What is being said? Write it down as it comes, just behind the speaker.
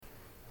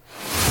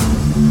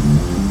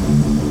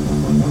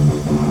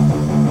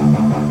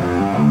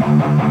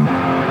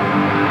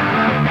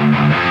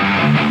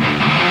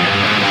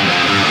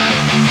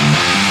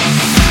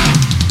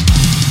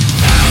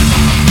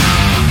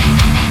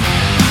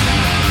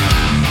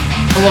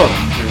Hello,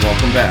 and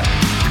welcome back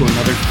to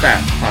another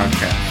FAT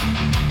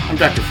podcast. I'm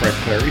Dr. Fred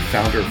Clary,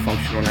 founder of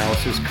Functional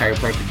Analysis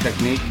Chiropractic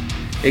Technique,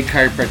 a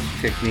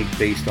chiropractic technique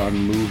based on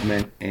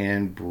movement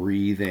and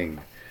breathing.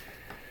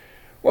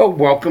 Well,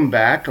 welcome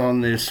back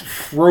on this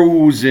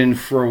frozen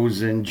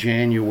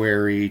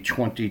January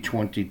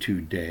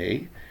 2022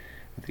 day.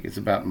 I think it's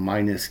about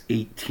minus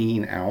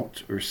 18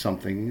 out or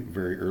something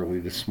very early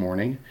this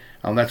morning.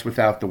 That's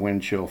without the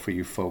wind chill for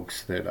you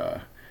folks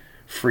that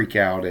freak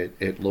out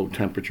at low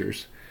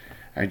temperatures.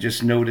 I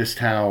just noticed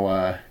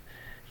how,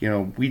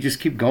 we just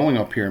keep going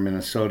up here in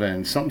Minnesota.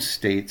 In some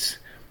states,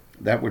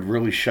 that would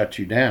really shut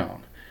you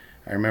down.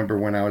 I remember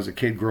when I was a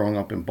kid growing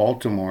up in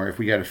Baltimore, if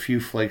we got a few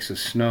flakes of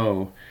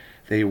snow,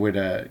 they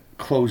would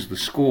close the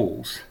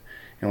schools.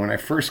 And when I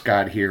first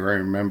got here, I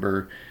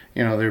remember,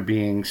 there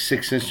being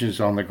 6 inches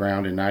on the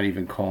ground and not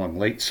even calling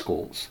late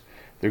schools.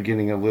 They're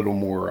getting a little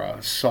more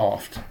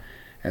soft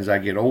as I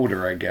get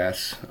older, I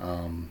guess,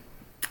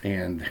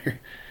 and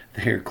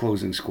they're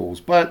closing schools.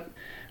 But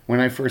when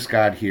I first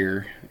got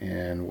here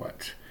in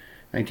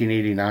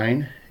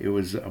 1989, it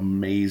was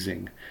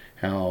amazing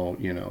how,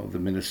 the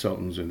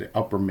Minnesotans and the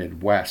upper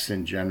Midwest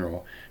in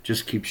general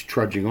just keeps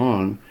trudging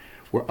on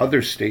where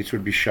other states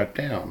would be shut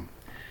down.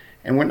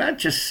 And we're not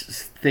just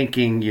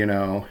thinking, they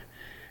don't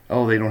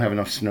have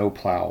enough snow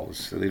plows,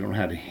 so they don't know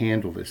how to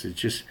handle this. It's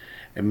just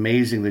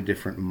amazing the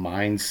different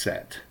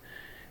mindset.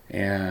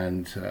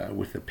 And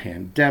with the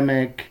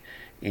pandemic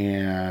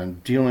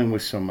and dealing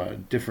with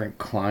some different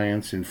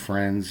clients and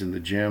friends in the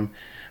gym,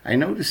 I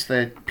noticed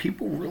that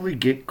people really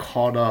get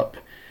caught up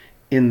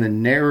in the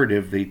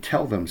narrative they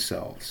tell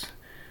themselves,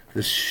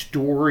 the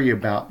story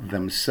about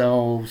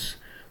themselves,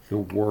 the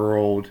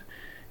world,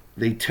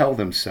 they tell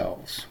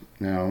themselves.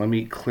 Now, let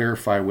me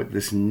clarify what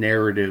this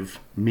narrative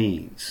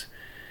means.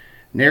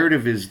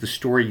 Narrative is the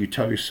story you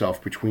tell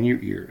yourself between your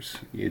ears.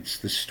 It's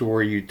the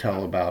story you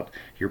tell about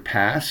your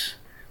past,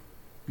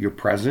 your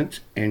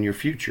present, and your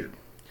future.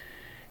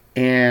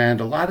 And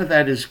a lot of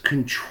that is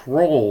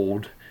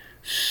controlled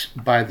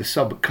by the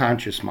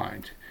subconscious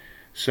mind.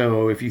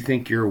 So if you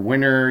think you're a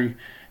winner,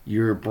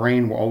 your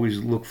brain will always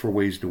look for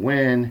ways to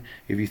win.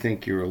 If you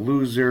think you're a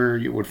loser,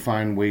 it would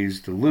find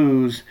ways to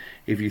lose.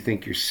 If you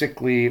think you're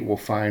sickly, it will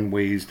find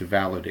ways to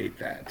validate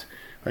that.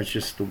 That's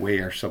just the way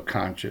our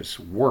subconscious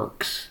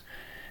works.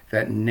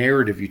 That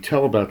narrative you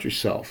tell about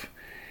yourself.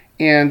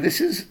 And this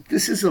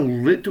is a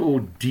little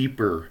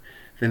deeper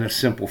than a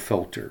simple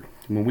filter.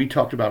 When we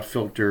talked about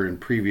filter in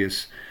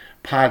previous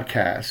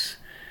podcasts,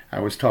 I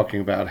was talking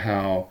about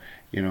how,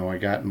 I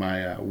got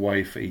my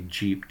wife a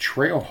Jeep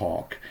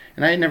Trailhawk,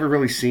 and I had never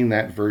really seen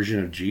that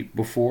version of Jeep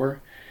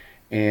before.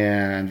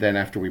 And then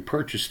after we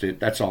purchased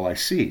it, that's all I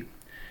see.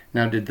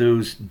 Now, did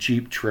those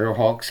Jeep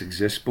Trailhawks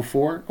exist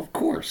before? Of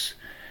course.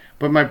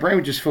 But my brain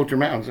would just filter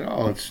them out and say,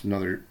 oh, it's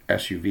another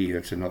SUV,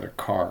 that's another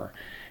car.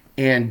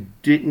 And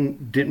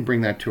didn't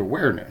bring that to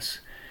awareness.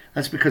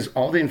 That's because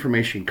all the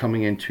information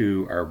coming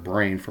into our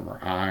brain from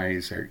our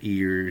eyes, our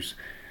ears,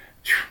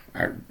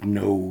 our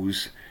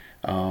nose,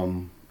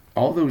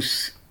 all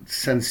those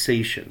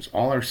sensations,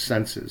 all our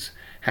senses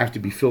have to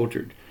be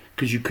filtered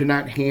because you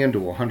cannot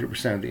handle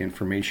 100% of the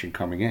information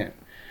coming in.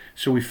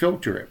 So we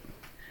filter it.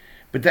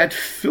 But that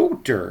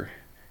filter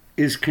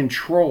is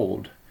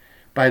controlled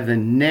by the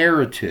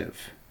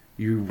narrative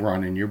you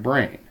run in your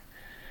brain.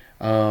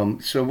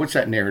 So what's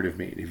that narrative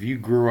mean? If you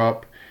grew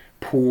up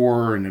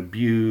poor and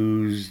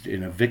abused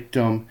and a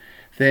victim,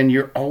 then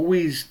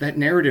that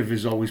narrative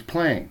is always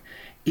playing.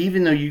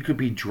 Even though you could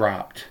be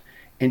dropped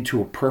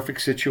into a perfect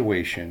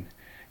situation,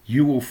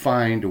 you will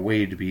find a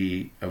way to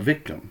be a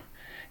victim.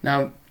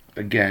 Now,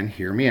 again,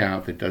 hear me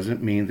out. That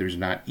doesn't mean there's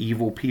not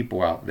evil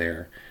people out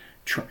there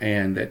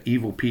and that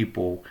evil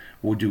people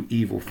will do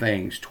evil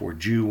things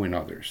towards you and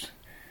others.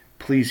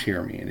 Please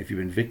hear me. And if you've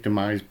been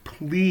victimized,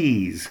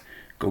 please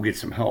go get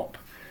some help.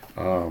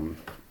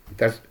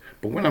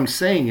 But what I'm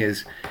saying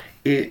is,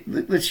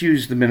 let's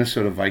use the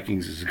Minnesota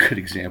Vikings as a good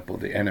example,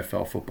 the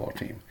NFL football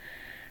team.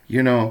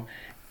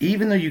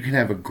 Even though you can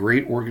have a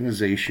great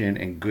organization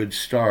and good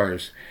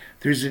stars,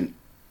 there's an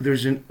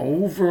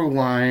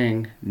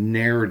overlying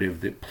narrative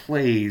that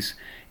plays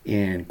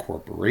in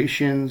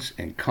corporations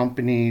and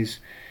companies,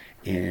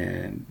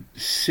 in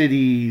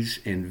cities,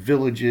 in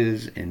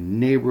villages, in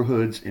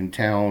neighborhoods, in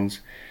towns,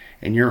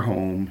 in your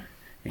home,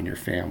 in your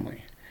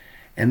family.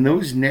 And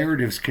those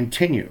narratives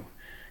continue,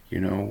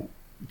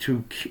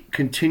 to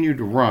continue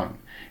to run.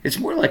 It's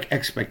more like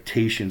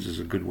expectations is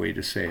a good way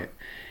to say it.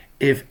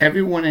 If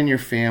everyone in your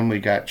family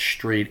got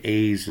straight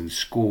A's in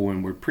school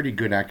and were pretty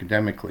good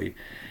academically,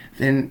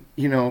 then,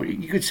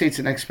 you could say it's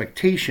an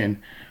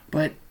expectation,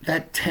 but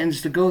that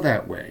tends to go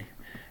that way.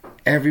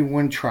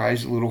 Everyone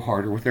tries a little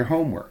harder with their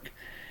homework.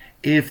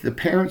 If the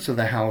parents of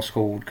the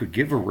household could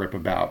give a rip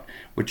about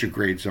what your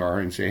grades are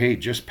and say, hey,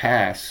 just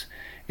pass,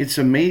 it's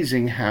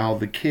amazing how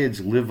the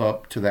kids live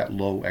up to that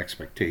low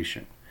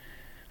expectation.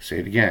 Say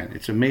it again.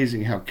 It's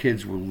amazing how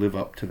kids will live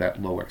up to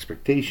that low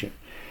expectation.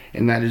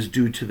 And that is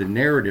due to the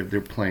narrative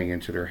they're playing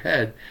into their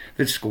head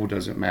that school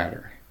doesn't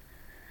matter.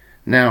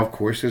 Now, of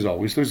course, there's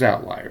always those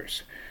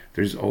outliers.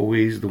 There's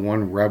always the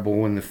one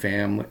rebel in the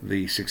family,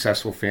 the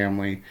successful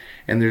family,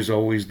 and there's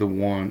always the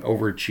one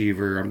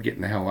overachiever, I'm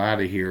getting the hell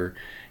out of here,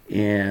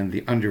 in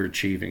the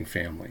underachieving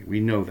family. We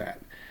know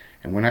that.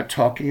 And we're not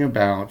talking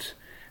about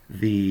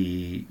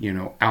the,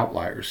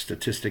 outliers,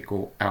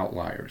 statistical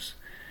outliers.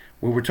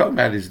 What we're talking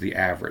about is the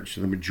average,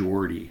 the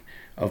majority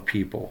of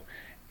people.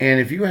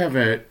 And if you have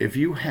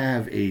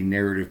a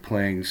narrative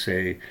playing,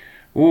 say,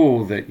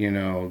 oh, that,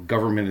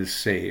 government is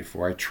safe,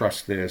 or I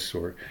trust this,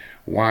 or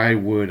why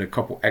would a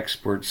couple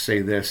experts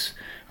say this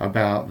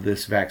about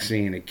this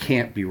vaccine? It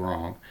can't be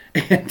wrong.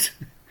 And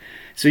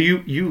so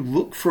you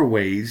look for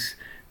ways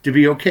to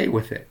be okay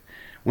with it.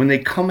 When they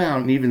come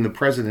out and even the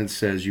president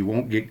says you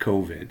won't get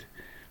COVID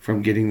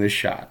from getting the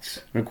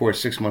shots. And of course,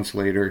 6 months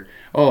later,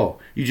 oh,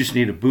 you just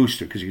need a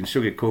booster because you can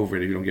still get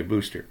COVID if you don't get a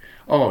booster.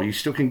 Oh, you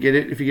still can get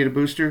it if you get a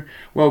booster?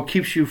 Well, it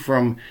keeps you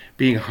from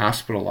being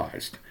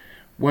hospitalized.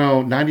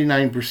 Well,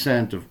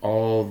 99% of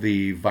all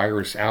the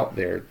virus out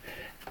there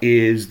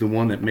is the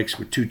one that mixed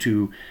with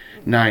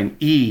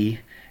 229E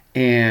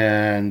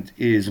and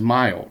is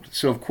mild.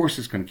 So, of course,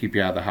 it's going to keep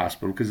you out of the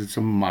hospital because it's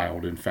a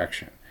mild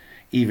infection,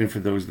 even for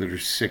those that are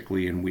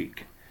sickly and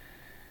weak.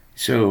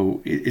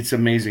 So it's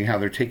amazing how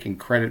they're taking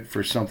credit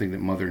for something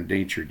that Mother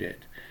Nature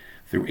did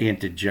through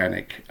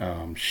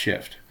antigenic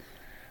shift.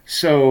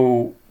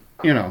 So,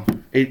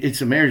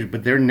 it's a marriage,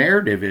 but their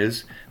narrative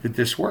is that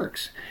this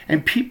works.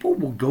 And people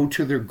will go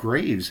to their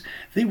graves.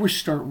 They will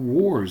start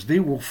wars. They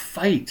will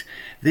fight.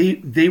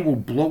 They will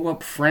blow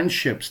up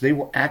friendships. They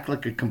will act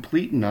like a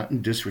complete nut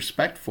and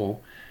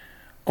disrespectful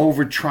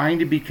over trying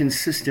to be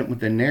consistent with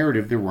the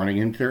narrative they're running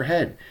into their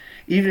head.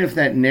 Even if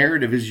that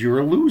narrative is you're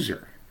a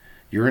loser,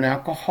 you're an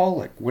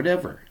alcoholic,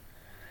 whatever.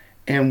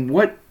 And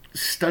what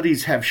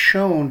studies have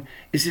shown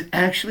is it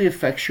actually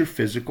affects your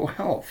physical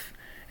health.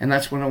 And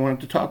that's what I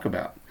wanted to talk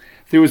about.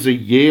 There was a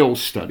Yale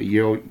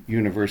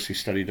University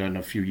study done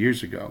a few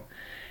years ago,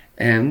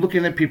 and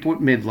looking at people at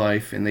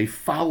midlife, and they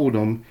followed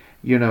them,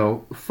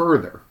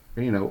 further,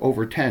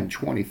 over 10,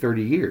 20,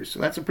 30 years. So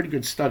that's a pretty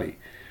good study.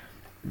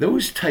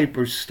 Those type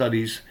of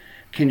studies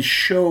can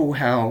show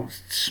how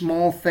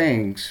small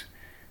things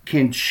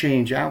can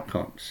change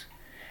outcomes.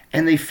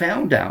 And they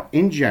found out,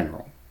 in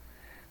general,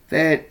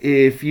 that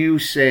if you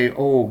say,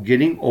 oh,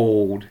 getting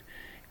old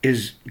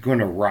is going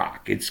to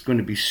rock, it's going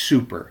to be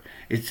super,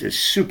 it's a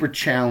super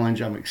challenge,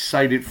 I'm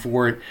excited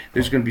for it,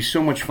 there's going to be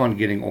so much fun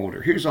getting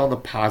older. Here's all the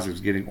positives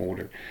getting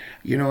older.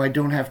 I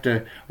don't have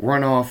to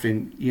run off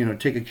and,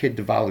 take a kid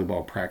to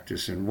volleyball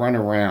practice and run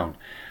around.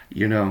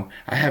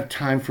 I have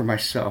time for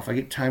myself. I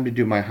get time to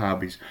do my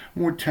hobbies,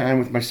 more time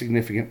with my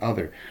significant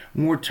other,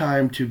 more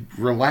time to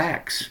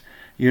relax,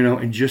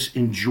 and just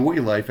enjoy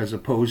life as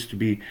opposed to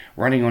be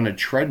running on a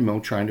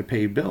treadmill trying to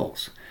pay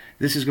bills.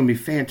 This is going to be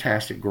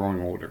fantastic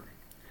growing older.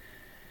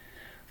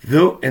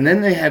 And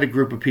then they had a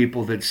group of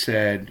people that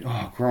said,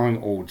 oh,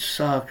 growing old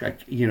suck.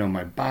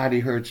 My body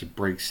hurts, it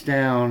breaks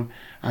down.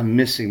 I'm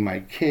missing my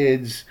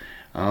kids.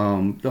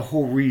 The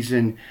whole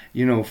reason,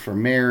 for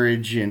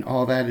marriage and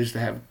all that is to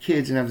have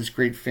kids and have this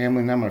great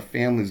family. Now my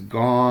family's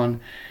gone.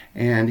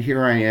 And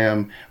here I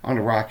am on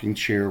a rocking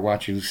chair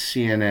watching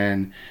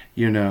CNN,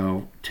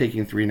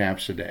 taking 3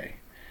 naps a day.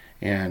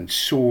 And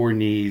sore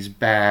knees,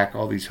 back,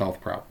 all these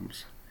health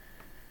problems.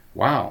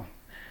 Wow.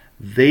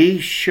 They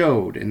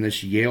showed in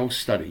this Yale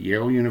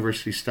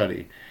University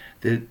study,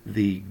 that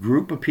the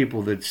group of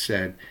people that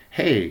said,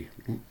 hey,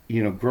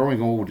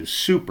 growing old is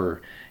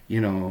super,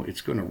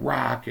 it's going to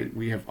rock,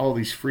 we have all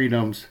these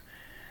freedoms,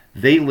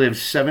 they lived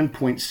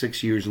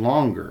 7.6 years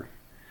longer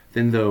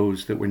than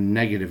those that were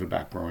negative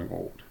about growing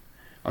old.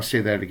 I'll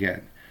say that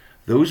again.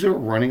 Those are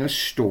running a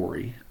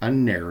story, a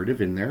narrative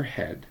in their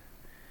head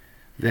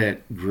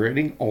that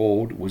getting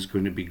old was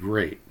going to be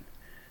great,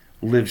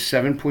 lived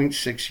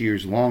 7.6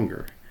 years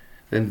longer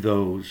than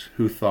those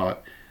who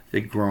thought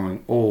that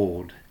growing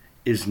old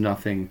is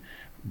nothing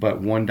but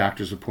one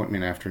doctor's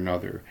appointment after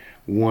another,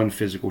 one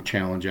physical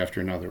challenge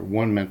after another,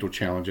 one mental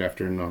challenge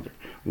after another,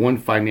 one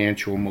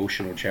financial,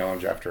 emotional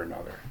challenge after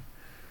another.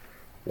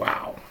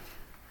 Wow.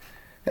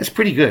 That's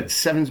pretty good.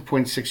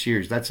 7.6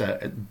 years. That's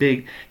a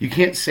big, you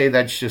can't say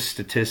that's just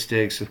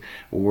statistics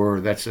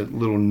or that's a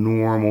little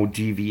normal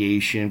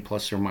deviation,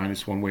 plus or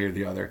minus one way or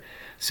the other.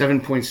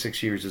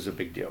 7.6 years is a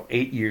big deal.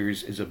 8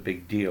 years is a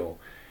big deal.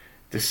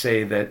 To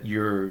say that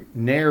your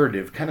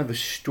narrative, kind of the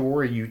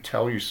story you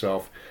tell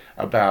yourself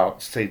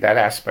about, say, that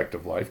aspect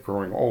of life,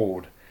 growing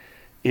old,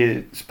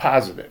 is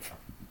positive.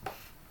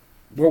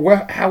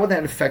 Well, how would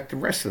that affect the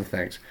rest of the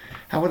things?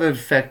 How would that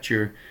affect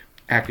your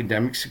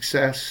academic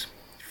success,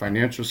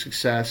 financial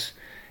success,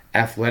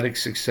 athletic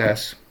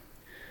success?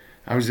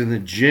 I was in the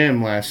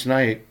gym last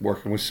night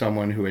working with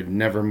someone who had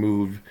never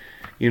moved,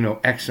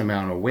 X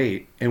amount of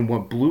weight. And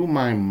what blew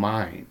my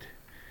mind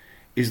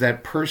is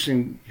that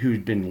person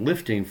who'd been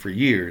lifting for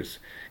years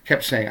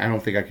kept saying, I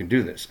don't think I can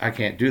do this. I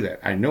can't do that.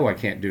 I know I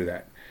can't do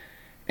that.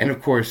 And of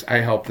course, I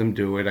helped them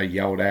do it. I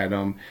yelled at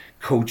them,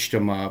 coached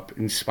them up,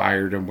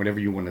 inspired them, whatever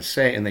you want to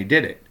say, and they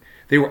did it.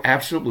 They were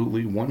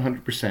absolutely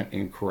 100%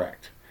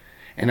 incorrect.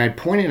 And I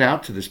pointed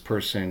out to this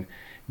person,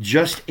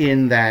 just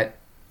in that,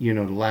 the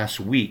last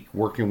week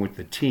working with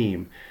the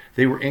team,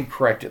 they were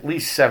incorrect at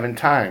least 7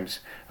 times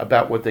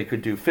about what they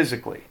could do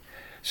physically.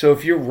 So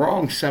if you're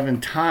wrong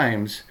 7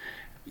 times,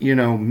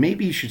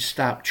 maybe you should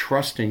stop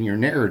trusting your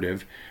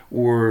narrative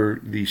or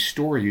the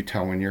story you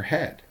tell in your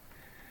head.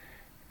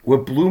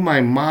 What blew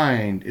my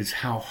mind is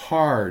how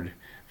hard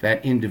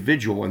that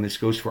individual, and this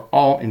goes for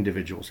all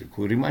individuals,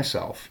 including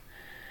myself,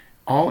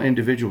 all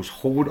individuals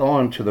hold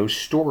on to those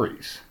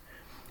stories.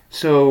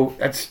 So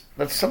that's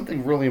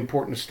something really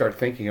important to start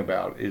thinking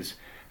about, is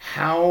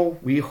how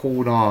we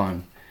hold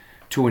on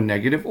to a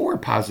negative or a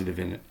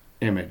positive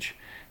image,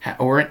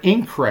 or an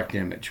incorrect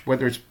image,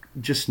 whether it's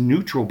just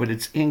neutral but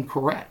it's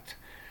incorrect,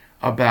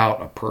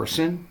 about a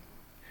person,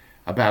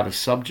 about a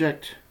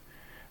subject,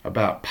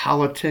 about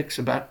politics,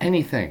 about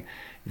anything,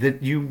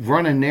 that you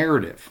run a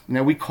narrative.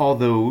 Now, we call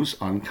those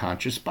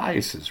unconscious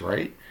biases,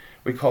 right?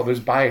 We call those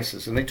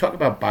biases. And they talk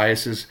about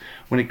biases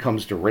when it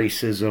comes to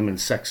racism and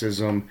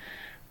sexism.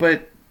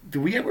 But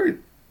do we ever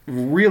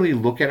really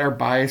look at our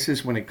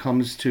biases when it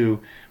comes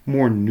to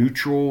more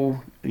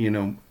neutral,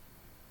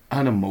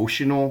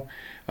 unemotional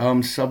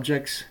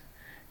subjects?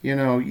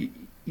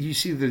 You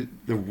see the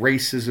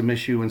racism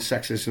issue and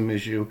sexism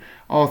issue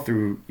all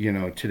through,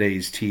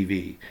 today's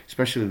TV,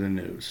 especially the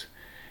news.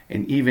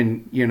 And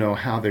even,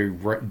 how they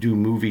do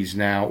movies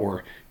now,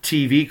 or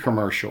TV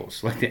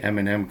commercials, like the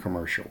M&M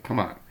commercial. Come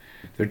on.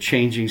 They're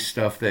changing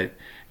stuff that,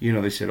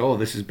 they said, oh,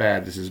 this is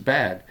bad, this is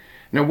bad.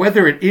 Now,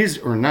 whether it is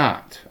or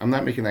not, I'm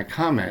not making that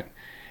comment.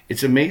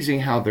 It's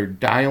amazing how they're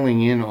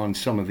dialing in on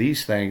some of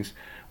these things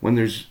when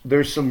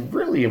there's some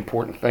really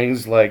important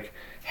things like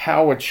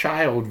how a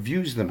child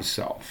views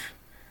themselves.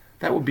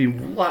 That would be a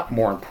lot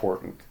more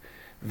important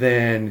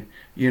than,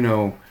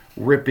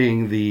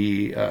 ripping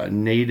the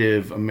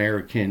Native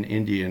American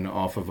Indian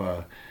off of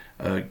a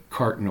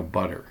carton of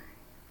butter.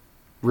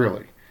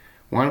 Really.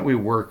 Why don't we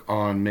work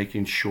on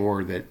making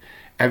sure that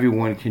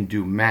everyone can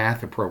do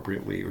math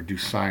appropriately or do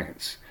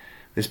science?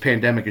 This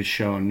pandemic has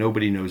shown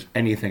nobody knows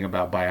anything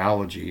about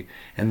biology,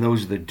 and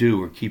those that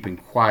do are keeping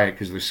quiet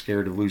because they're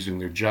scared of losing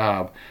their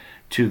job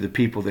to the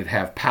people that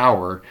have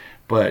power,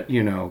 but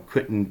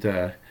couldn't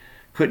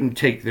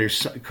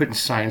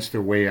science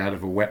their way out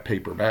of a wet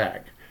paper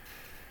bag.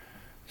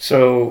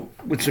 So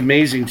what's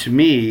amazing to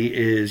me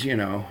is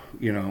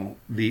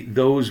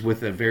those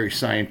with a very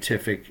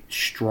scientific,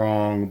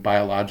 strong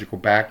biological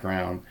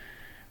background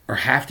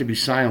have to be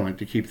silent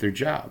to keep their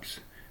jobs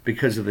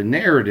because of the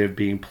narrative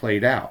being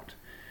played out.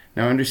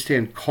 Now,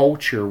 understand,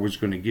 culture was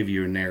going to give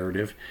you a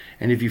narrative,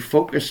 and if you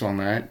focus on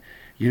that,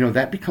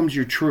 that becomes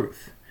your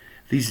truth.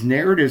 These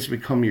narratives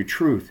become your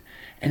truth,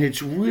 and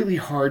it's really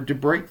hard to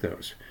break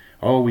those.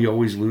 Oh, we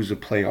always lose a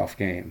playoff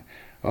game.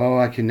 Oh,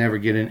 I can never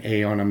get an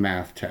A on a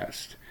math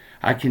test.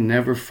 I can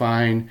never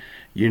find,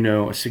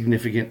 a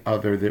significant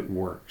other that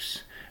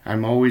works.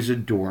 I'm always a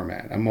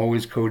doormat. I'm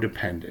always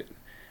codependent.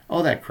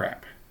 All that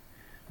crap.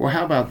 Well,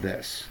 how about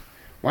this?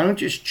 Why don't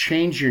you just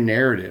change your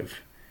narrative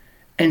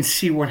and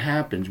see what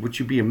happens? What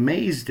you'd be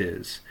amazed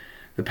is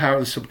the power of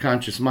the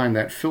subconscious mind.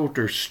 That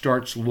filter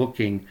starts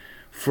looking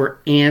for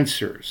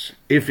answers,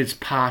 if it's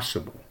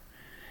possible.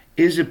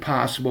 Is it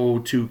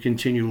possible to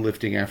continue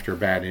lifting after a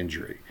bad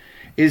injury?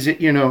 Is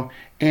it,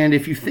 and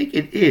if you think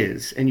it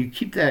is, and you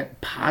keep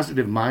that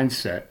positive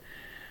mindset,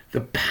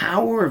 the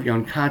power of your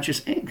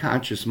unconscious and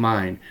conscious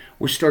mind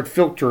will start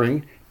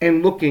filtering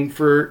and looking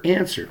for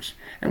answers.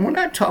 And we're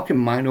not talking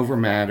mind over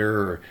matter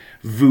or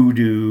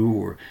voodoo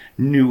or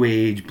new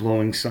age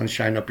blowing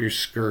sunshine up your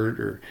skirt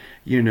or,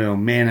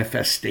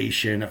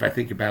 manifestation. If I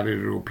think about it,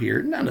 it'll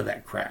appear. None of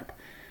that crap.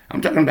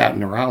 I'm talking about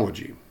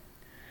neurology.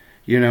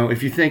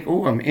 If you think,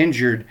 oh, I'm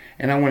injured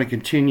and I want to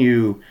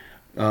continue,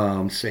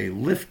 say,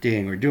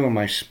 lifting or doing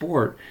my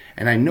sport,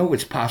 and I know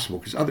it's possible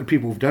because other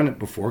people have done it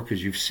before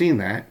because you've seen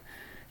that,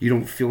 you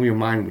don't fill your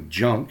mind with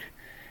junk,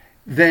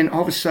 then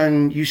all of a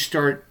sudden you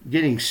start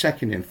getting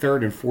second and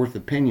third and fourth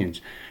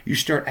opinions. You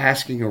start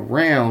asking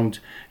around,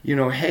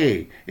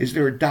 hey, is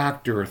there a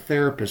doctor, a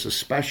therapist, a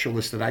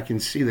specialist that I can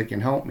see that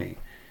can help me?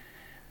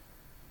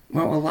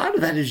 Well, a lot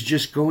of that is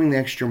just going the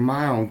extra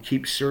mile and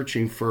keep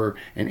searching for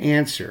an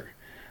answer.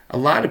 A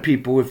lot of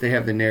people, if they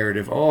have the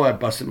narrative, oh, I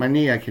busted my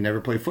knee, I can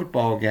never play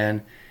football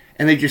again,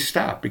 and they just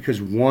stop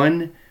because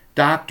one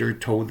doctor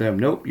told them,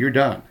 nope, you're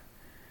done.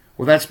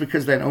 Well, that's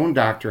because that own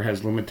doctor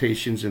has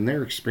limitations in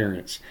their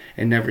experience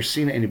and never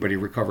seen anybody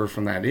recover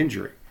from that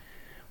injury,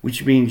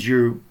 which means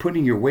you're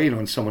putting your weight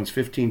on someone's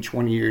 15,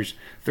 20 years,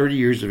 30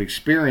 years of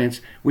experience,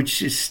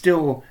 which is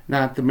still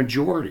not the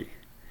majority.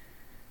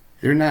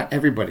 They're not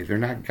everybody. They're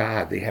not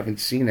God. They haven't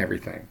seen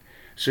everything.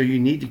 So you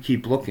need to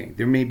keep looking.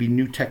 There may be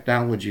new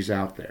technologies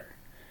out there.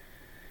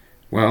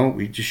 Well,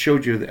 we just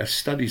showed you that a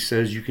study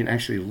says you can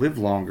actually live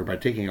longer by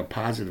taking a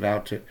positive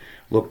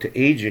outlook to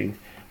aging.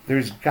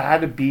 There's got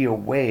to be a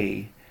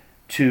way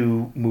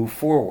to move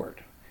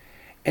forward.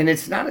 And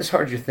it's not as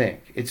hard as you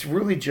think. It's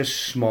really just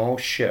small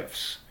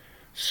shifts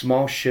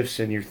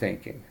in your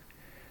thinking,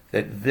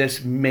 that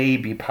this may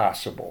be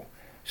possible.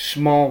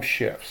 Small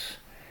shifts.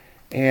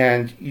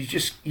 And you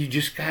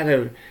just got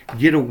to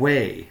get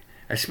away.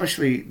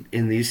 especially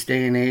in this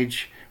day and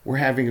age, we're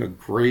having a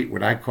great,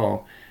 what I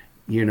call,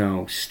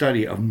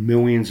 study of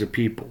millions of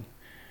people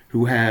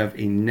who have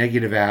a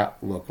negative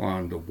outlook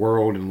on the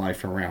world and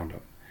life around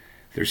them.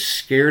 They're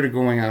scared of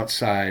going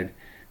outside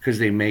because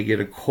they may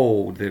get a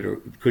cold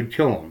that could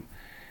kill them.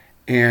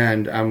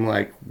 And I'm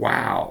like,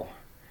 wow,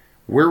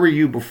 where were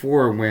you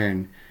before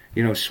when,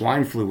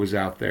 swine flu was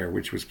out there,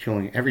 which was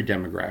killing every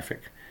demographic,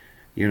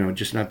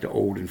 just not the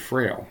old and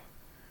frail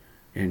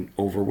and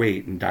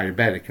overweight and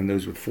diabetic and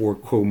those with 4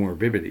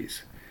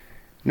 comorbidities.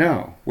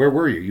 No, where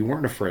were you? You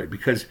weren't afraid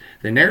because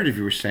the narrative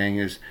you were saying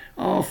is,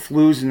 oh,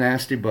 flu's a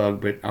nasty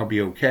bug, but I'll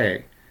be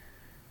okay.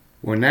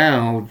 Well,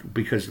 now,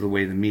 because of the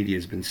way the media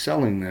has been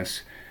selling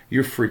this,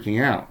 you're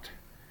freaking out.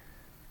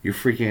 You're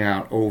freaking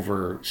out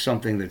over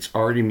something that's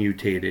already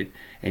mutated,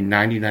 and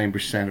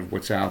 99% of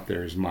what's out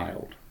there is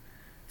mild.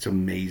 It's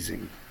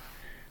amazing.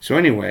 So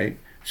anyway,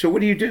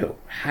 what do?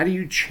 How do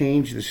you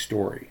change the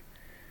story?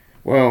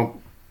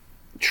 Well,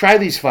 try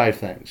these 5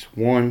 things.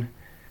 1,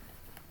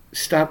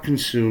 stop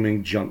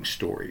consuming junk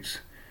stories.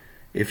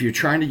 If you're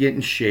trying to get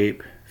in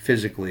shape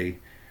physically,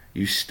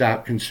 you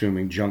stop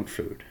consuming junk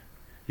food.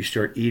 You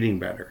start eating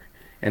better,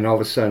 and all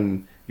of a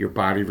sudden your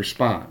body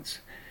responds.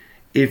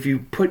 If you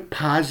put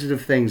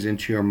positive things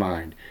into your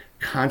mind,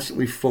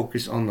 constantly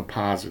focus on the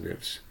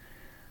positives,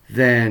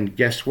 then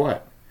guess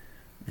what?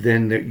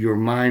 Then your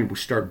mind will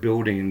start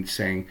building and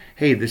saying,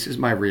 hey, this is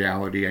my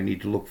reality, I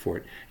need to look for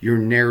it. Your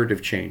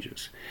narrative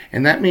changes.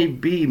 And that may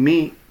be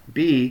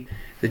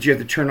that you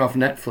have to turn off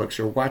Netflix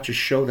or watch a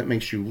show that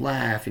makes you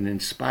laugh and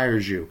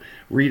inspires you.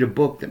 Read a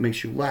book that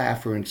makes you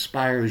laugh or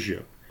inspires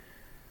you.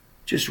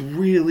 Just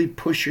really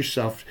push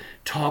yourself.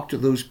 Talk to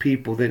those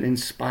people that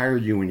inspire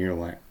you in your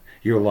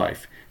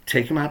life.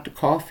 Take them out to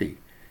coffee.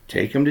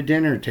 Take them to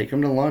dinner. Take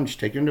them to lunch.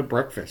 Take them to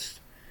breakfast.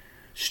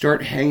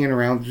 Start hanging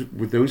around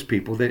with those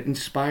people that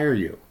inspire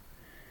you.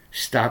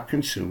 Stop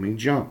consuming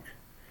junk.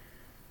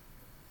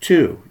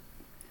 2,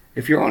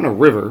 if you're on a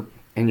river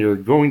and you're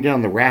going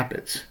down the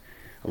rapids,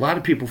 a lot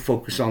of people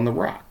focus on the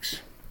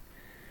rocks.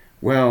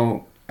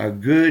 Well, a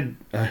good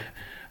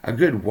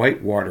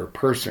whitewater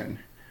person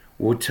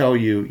will tell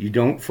you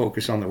don't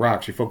focus on the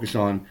rocks, you focus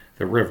on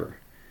the river,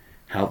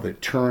 how the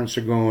currents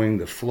are going,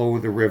 the flow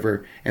of the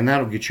river, and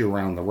that'll get you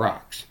around the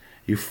rocks.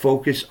 You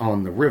focus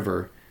on the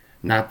river,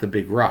 not the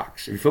big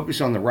rocks. If you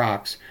focus on the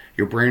rocks,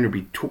 your brain will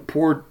be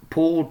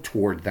pulled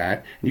toward that,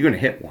 and you're going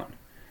to hit one.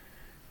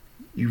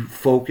 You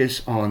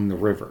focus on the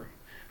river.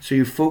 So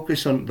you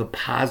focus on the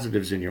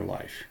positives in your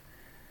life.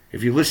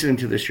 If you're listening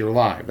to this, you're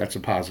live. That's a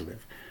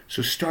positive.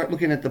 So start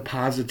looking at the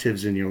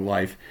positives in your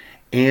life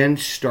and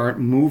start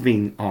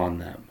moving on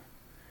them.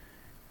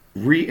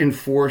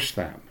 Reinforce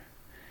them.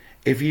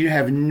 If you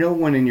have no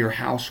one in your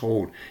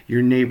household,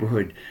 your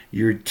neighborhood,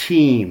 your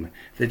team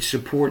that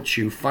supports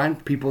you,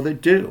 find people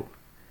that do.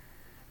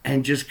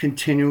 And just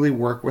continually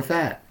work with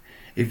that.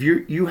 If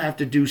you have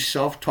to do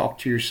self-talk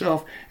to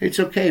yourself, it's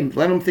okay.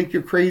 Let them think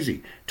you're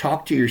crazy.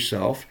 Talk to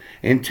yourself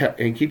and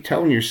keep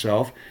telling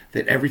yourself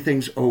that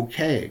everything's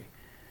okay.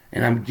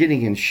 And I'm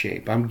getting in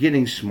shape. I'm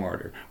getting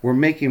smarter. We're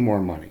making more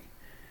money.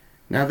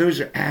 Now,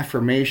 those are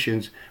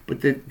affirmations,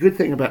 but the good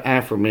thing about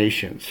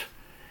affirmations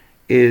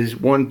is,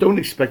 1, don't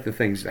expect the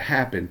things to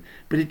happen,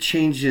 but it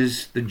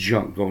changes the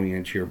junk going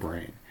into your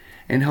brain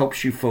and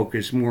helps you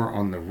focus more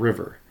on the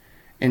river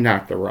and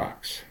not the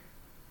rocks.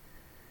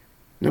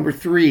 Number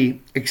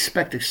 3,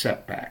 expect a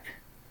setback.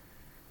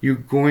 You're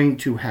going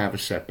to have a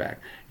setback.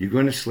 You're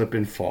going to slip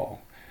and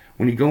fall.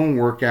 When you go and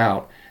work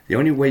out, the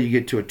only way you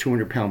get to a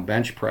 200-pound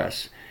bench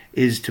press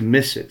is to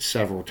miss it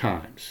several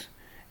times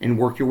and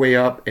work your way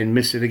up and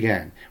miss it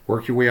again.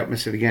 Work your way up,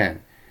 miss it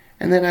again.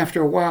 And then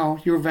after a while,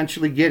 you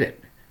eventually get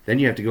it. Then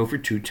you have to go for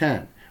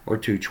 210 or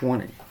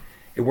 220.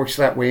 It works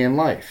that way in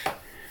life.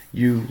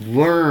 You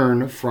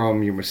learn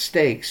from your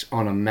mistakes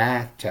on a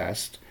math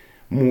test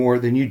more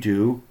than you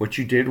do what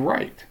you did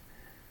right.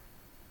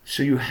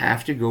 So you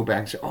have to go back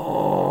and say,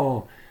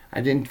 oh,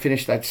 I didn't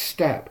finish that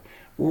step,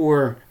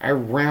 or I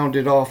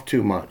rounded off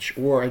too much,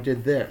 or I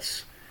did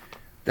this.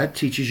 That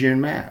teaches you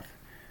in math.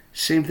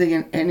 Same thing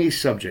in any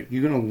subject.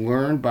 You're going to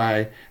learn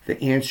by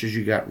the answers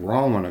you got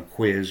wrong on a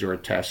quiz or a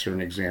test or an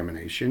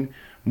examination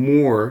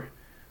more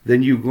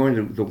than you going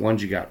to the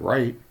ones you got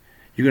right.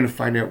 You're going to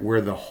find out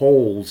where the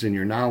holes in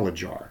your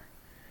knowledge are.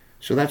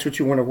 So that's what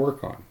you want to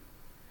work on.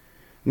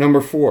 Number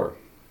 4,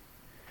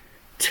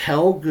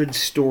 tell good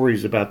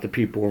stories about the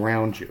people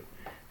around you.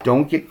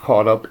 Don't get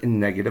caught up in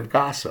negative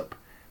gossip.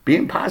 Be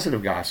in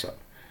positive gossip.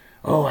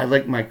 Oh, I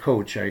like my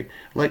coach. I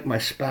like my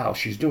spouse.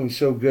 She's doing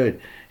so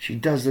good. She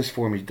does this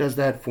for me. Does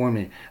that for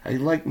me. I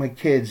like my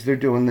kids. They're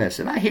doing this.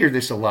 And I hear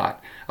this a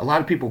lot. A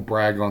lot of people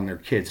brag on their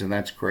kids, and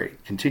that's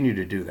great. Continue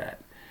to do that.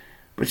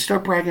 But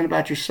start bragging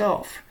about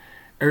yourself.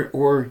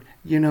 Or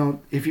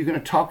if you're going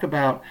to talk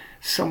about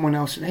someone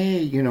else,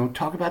 hey,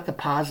 talk about the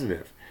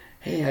positive.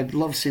 Hey, I'd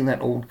love seeing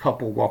that old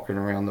couple walking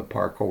around the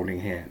park holding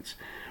hands.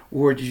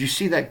 Or did you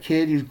see that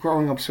kid? He's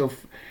growing up so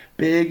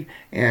big,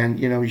 and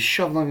he's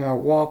shoveling our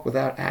walk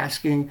without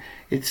asking.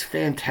 It's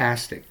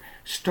fantastic.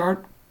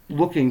 Start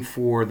looking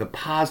for the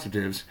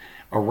positives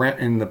around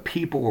and the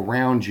people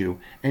around you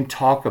and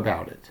talk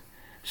about it.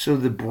 So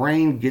the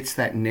brain gets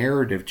that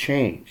narrative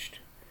changed.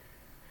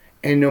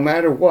 And no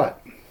matter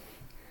what,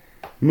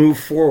 move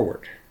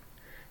forward.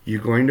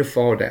 You're going to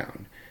fall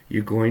down.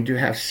 You're going to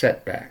have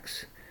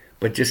setbacks.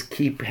 But just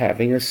keep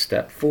having a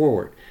step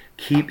forward.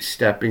 Keep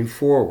stepping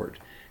forward.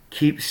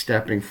 Keep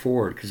stepping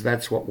forward, because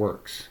that's what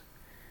works.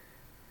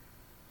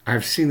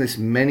 I've seen this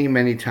many,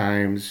 many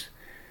times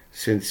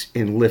since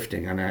in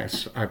lifting, and I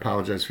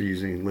apologize for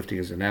using lifting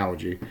as an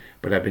analogy,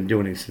 but I've been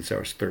doing it since I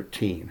was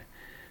 13,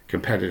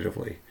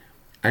 competitively.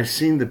 I've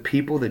seen the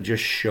people that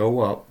just show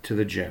up to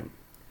the gym,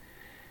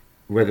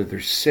 whether they're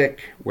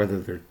sick, whether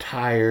they're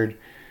tired,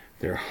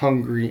 they're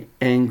hungry,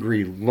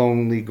 angry,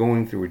 lonely,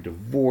 going through a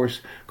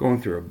divorce,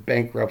 going through a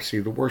bankruptcy,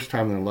 the worst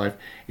time in their life.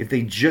 If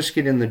they just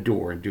get in the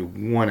door and do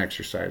one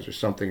exercise or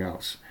something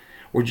else,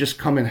 or just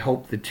come and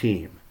help the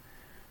team,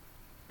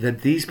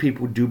 that these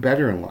people do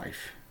better in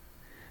life.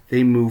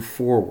 They move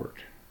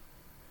forward.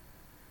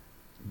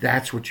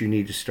 That's what you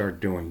need to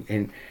start doing.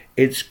 And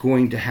it's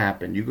going to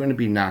happen. You're going to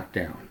be knocked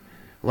down.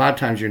 A lot of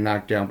times you're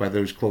knocked down by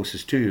those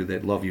closest to you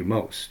that love you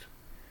most.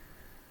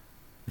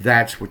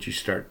 That's what you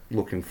start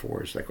looking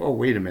for. It's like, oh,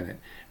 wait a minute.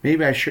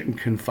 Maybe I shouldn't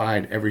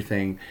confide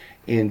everything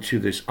into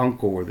this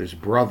uncle or this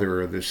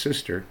brother or this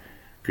sister,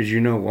 because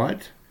you know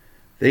what?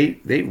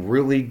 They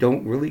really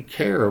don't really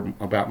care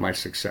about my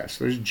success.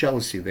 There's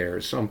jealousy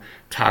there, some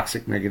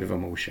toxic negative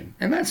emotion,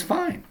 and that's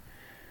fine.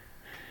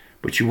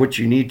 But what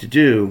you need to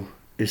do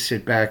is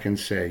sit back and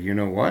say, you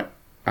know what?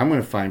 I'm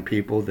going to find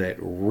people that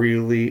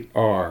really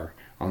are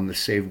on the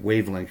same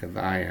wavelength as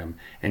I am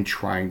and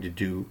trying to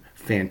do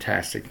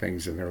fantastic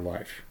things in their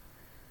life.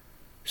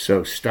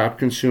 So stop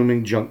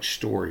consuming junk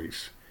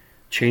stories.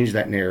 Change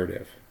that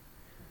narrative.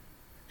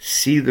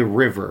 See the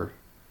river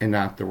and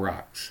not the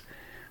rocks.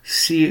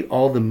 See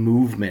all the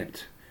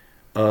movement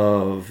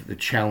of the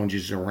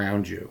challenges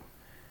around you.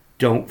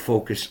 Don't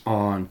focus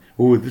on,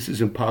 oh, this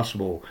is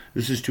impossible.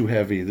 This is too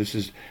heavy. This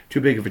is too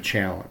big of a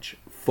challenge.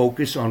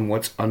 Focus on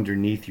what's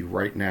underneath you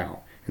right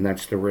now, and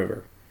that's the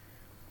river.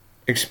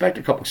 Expect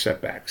a couple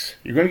setbacks.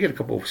 You're going to get a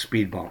couple of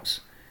speed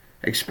bumps.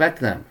 Expect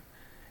them.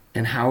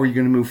 And how are you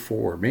going to move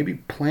forward? Maybe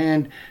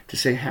plan to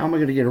say, how am I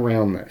going to get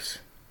around this?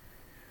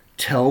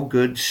 Tell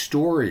good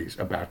stories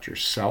about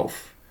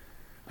yourself,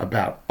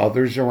 about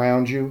others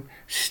around you.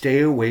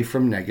 Stay away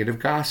from negative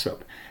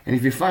gossip. And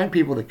if you find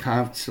people that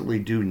constantly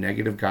do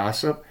negative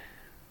gossip,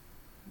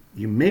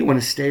 you may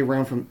want to stay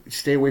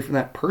away from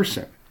that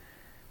person,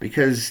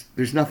 because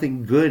there's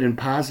nothing good and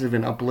positive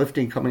and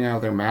uplifting coming out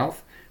of their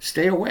mouth.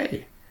 Stay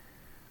away.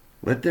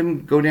 Let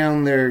them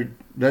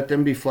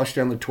be flushed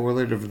down the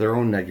toilet of their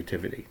own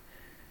negativity.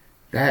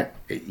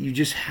 You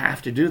just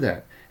have to do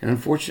that. And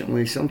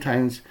unfortunately,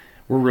 sometimes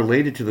we're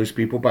related to those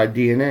people by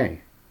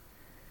DNA.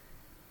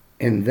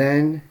 And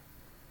then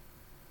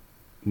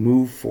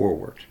move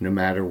forward no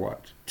matter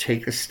what.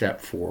 Take a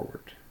step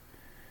forward.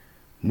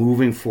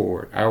 Moving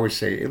forward. I always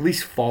say, at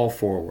least fall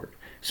forward.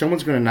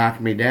 Someone's going to knock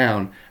me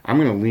down. I'm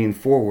going to lean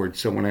forward.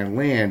 So when I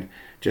land,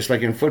 just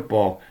like in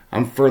football,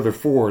 I'm further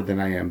forward than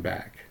I am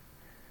back.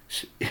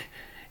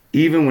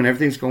 Even when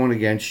everything's going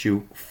against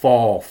you,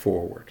 fall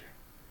forward.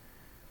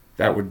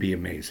 That would be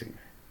amazing.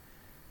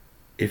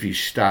 If you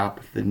stop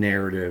the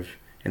narrative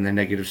and the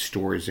negative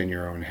stories in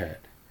your own head.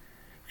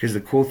 Because the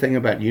cool thing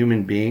about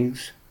human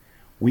beings,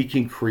 we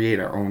can create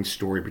our own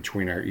story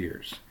between our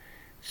ears.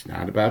 It's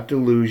not about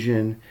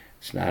delusion.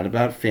 It's not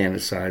about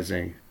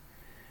fantasizing.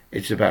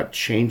 It's about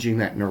changing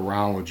that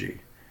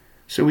neurology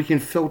so we can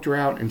filter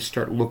out and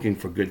start looking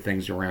for good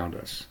things around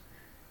us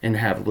and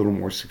have a little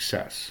more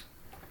success.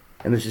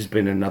 And this has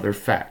been another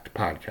Fact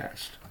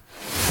Podcast.